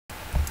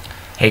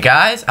Hey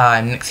guys,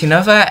 I'm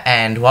Nixinova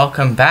and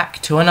welcome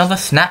back to another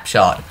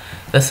snapshot.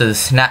 This is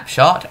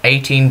Snapshot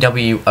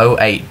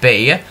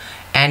 18w08b,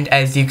 and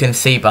as you can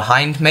see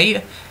behind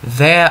me,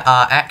 there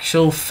are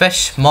actual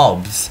fish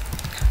mobs.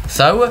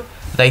 So,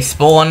 they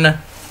spawn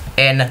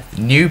in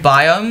new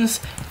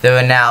biomes. There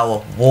are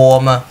now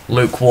warm,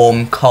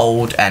 lukewarm,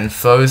 cold, and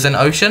frozen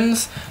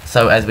oceans.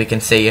 So as we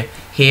can see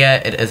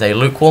here, it is a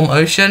lukewarm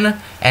ocean,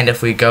 and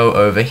if we go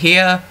over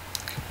here,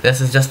 this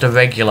is just a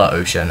regular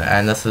ocean,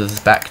 and this is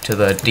back to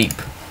the deep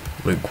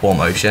lukewarm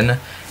ocean,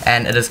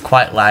 and it is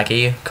quite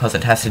laggy because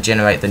it has to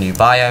generate the new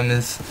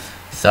biomes,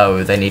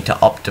 so they need to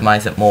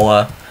optimize it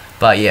more.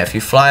 But yeah, if you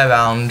fly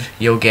around,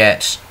 you'll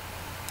get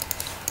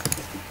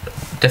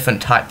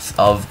different types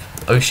of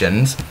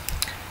oceans,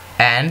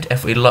 and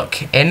if we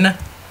look in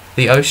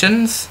the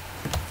oceans,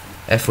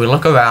 if we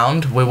look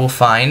around, we will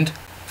find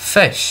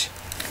fish.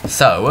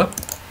 So,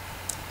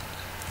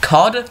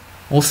 cod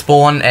will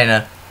spawn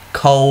in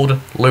cold,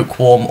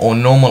 lukewarm, or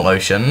normal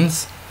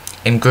oceans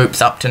in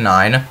groups up to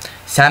 9.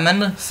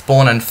 Salmon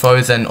spawn in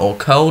frozen or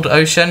cold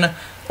ocean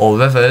or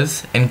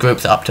rivers in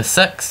groups up to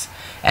 6.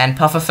 And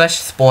pufferfish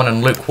spawn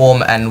in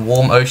lukewarm and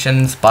warm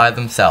oceans by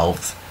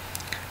themselves.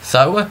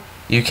 So,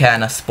 you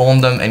can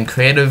spawn them in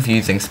creative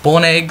using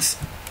spawn eggs.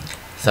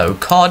 So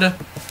cod,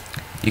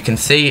 you can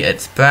see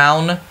it's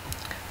brown.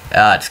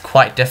 It's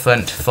quite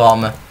different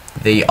from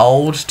the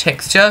old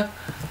texture.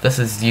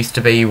 This used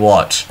to be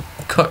what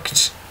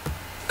cooked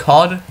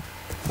cod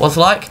was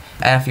like,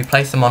 and if you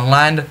place them on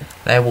land,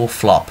 they will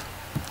flop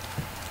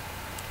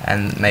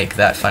and make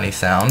that funny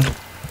sound.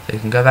 So you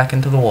can go back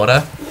into the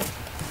water.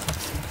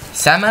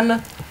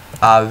 Salmon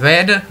are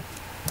red.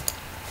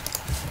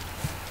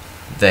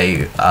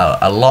 They are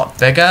a lot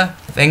bigger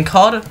than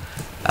cod.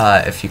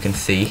 If you can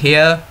see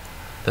here,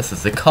 this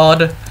is the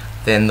cod,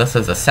 then this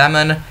is a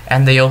salmon,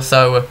 and they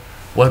also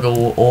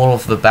wiggle all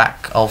of the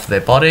back of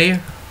their body,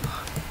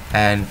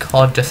 and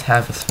cod just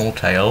have a small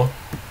tail.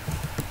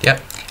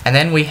 Yep. And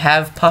then we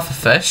have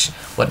pufferfish,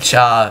 which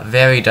are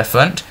very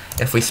different.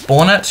 If we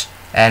spawn it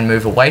and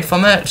move away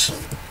from it,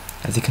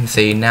 as you can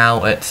see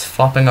now it's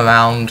flopping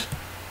around.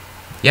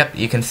 Yep,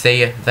 you can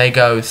see they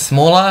go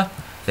smaller,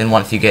 then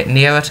once you get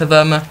nearer to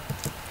them,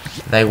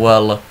 they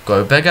will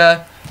grow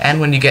bigger,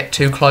 and when you get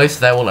too close,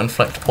 they will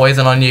inflict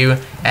poison on you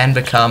and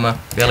become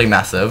really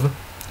massive.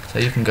 So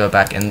you can go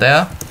back in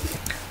there.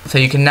 So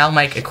you can now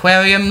make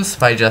aquariums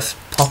by just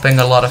popping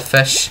a lot of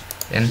fish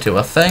into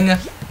a thing.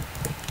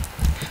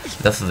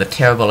 This is a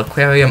terrible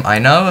aquarium, I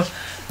know,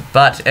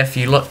 but if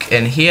you look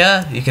in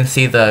here, you can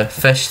see the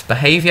fish's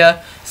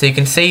behavior. So you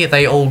can see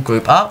they all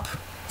group up.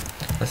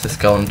 Let's just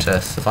go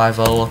into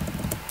survival,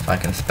 if I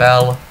can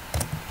spell,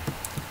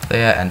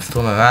 there, and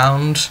swim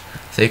around.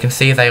 So you can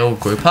see they all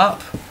group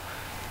up,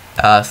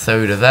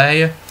 so do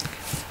they.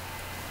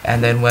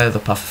 And then where are the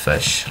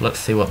pufferfish? Let's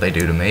see what they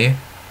do to me.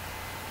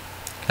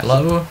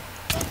 Hello?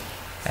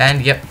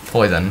 And yep,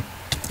 poison.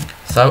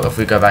 So if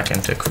we go back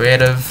into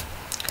creative,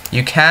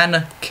 you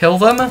can kill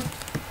them,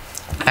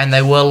 and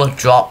they will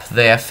drop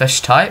their fish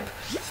type.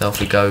 So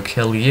if we go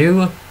kill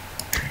you,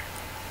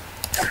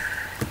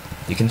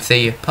 you can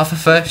see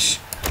pufferfish,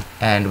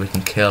 and we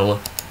can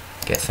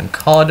get some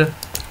cod,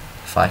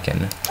 if I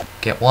can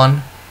get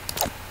one.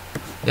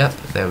 Yep,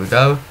 there we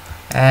go.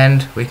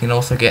 And we can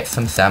also get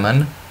some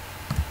salmon,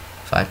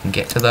 if I can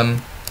get to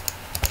them.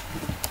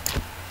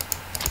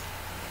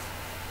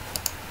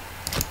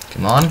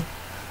 Come on.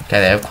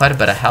 Okay, they have quite a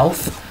bit of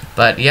health.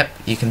 But yep,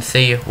 you can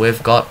see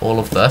we've got all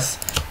of this,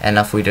 and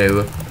if we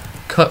do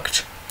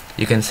cooked,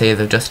 you can see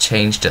they've just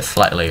changed it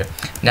slightly.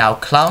 Now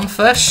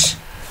clownfish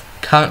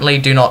currently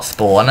do not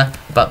spawn,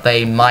 but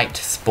they might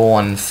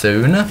spawn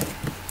soon.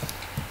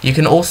 You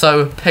can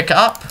also pick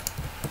up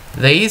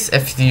these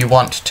if you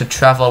want to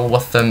travel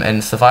with them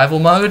in survival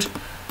mode.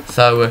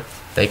 So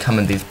they come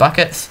in these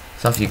buckets.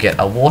 So if you get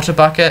a water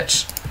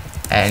bucket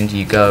and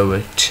you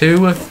go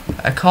to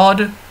a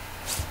cod,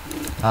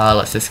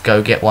 let's just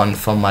go get one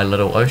from my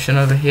little ocean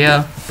over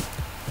here.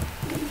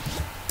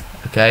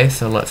 Okay,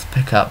 so let's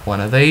pick up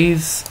one of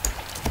these.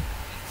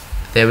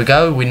 There we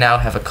go, we now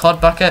have a cod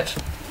bucket.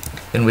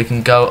 Then we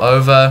can go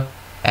over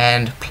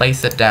and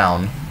place it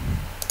down.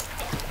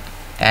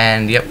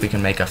 And yep, we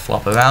can make a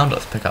flop around.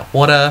 Let's pick up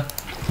water.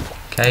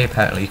 Okay,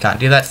 apparently you can't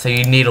do that, so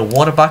you need a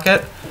water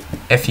bucket.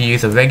 If you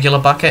use a regular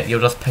bucket, you'll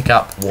just pick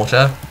up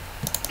water,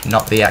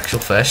 not the actual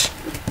fish.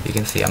 You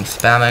can see I'm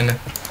spamming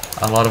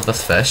a lot of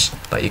this fish,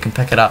 but you can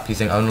pick it up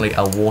using only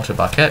a water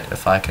bucket,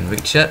 if I can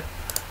reach it.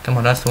 Come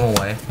on, don't swim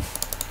away.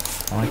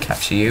 I want to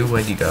capture you.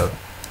 Where'd you go?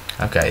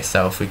 Okay,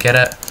 so if we get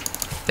it,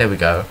 there we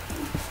go.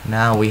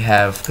 Now we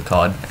have the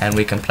cod, and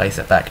we can place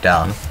it back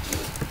down.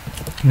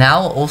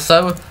 Now,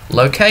 also,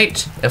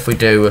 locate, if we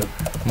do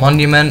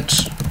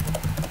monument,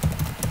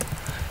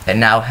 it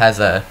now has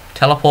a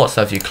teleport,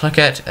 so if you click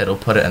it, it'll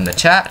put it in the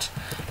chat,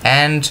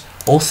 and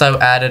also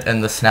added in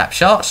the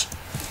snapshot.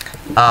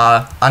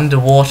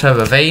 Underwater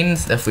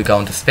ravines, if we go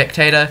into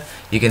spectator,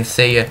 you can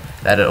see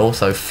that it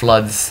also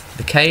floods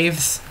the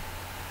caves.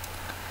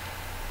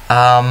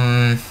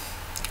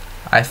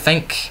 I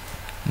think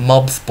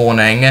mob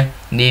spawning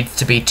needs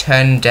to be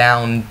turned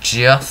down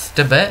just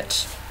a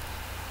bit.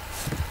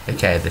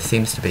 Okay, there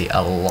seems to be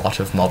a lot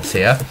of mobs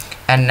here.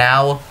 And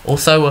now,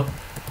 also,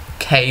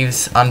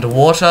 caves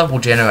underwater will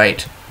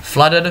generate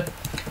flooded.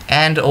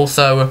 And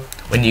also,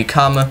 when you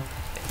come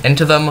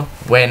into them,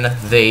 when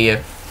the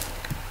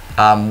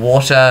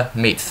water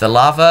meets the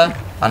lava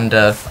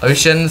under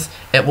oceans,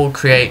 it will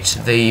create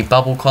the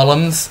bubble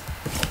columns.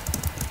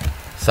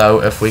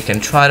 So if we can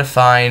try to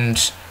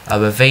find a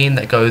ravine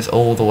that goes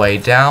all the way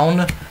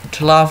down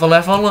to lava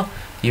level,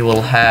 you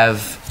will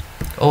have...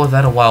 Oh, is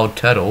that a wild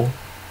turtle?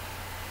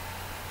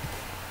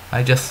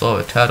 I just saw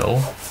a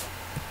turtle.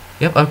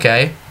 Yep,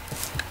 okay.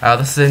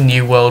 This is a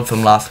new world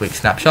from last week's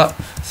snapshot.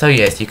 So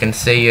yes, you can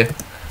see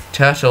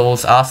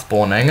turtles are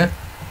spawning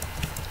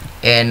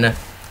in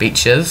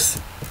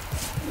beaches.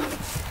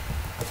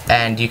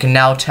 And you can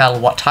now tell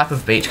what type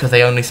of beach because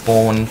they only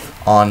spawn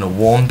on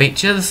warm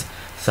beaches.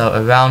 So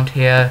around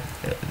here,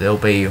 there'll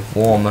be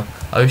warm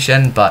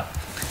ocean, but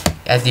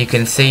as you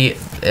can see,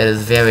 it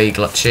is very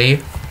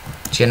glitchy.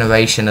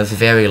 Generation is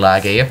very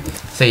laggy.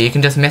 So you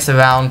can just mess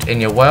around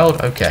in your world.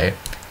 Okay,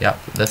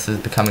 yep, this is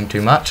becoming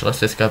too much. Let's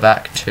just go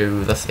back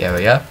to this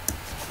area.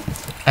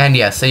 And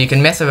yeah, so you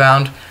can mess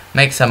around,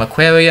 make some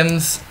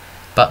aquariums,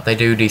 but they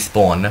do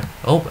despawn.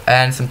 Oh,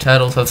 and some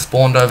turtles have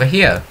spawned over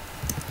here.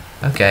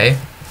 Okay.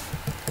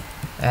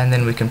 And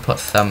then we can put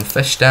some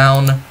fish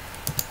down.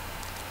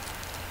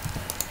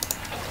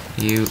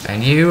 You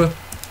and you.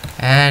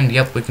 And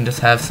yep, we can just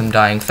have some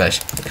dying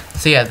fish.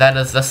 So yeah, that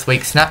is this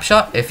week's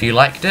snapshot. If you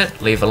liked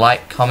it, leave a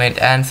like, comment,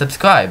 and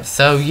subscribe.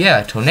 So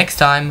yeah, till next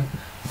time,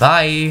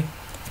 bye!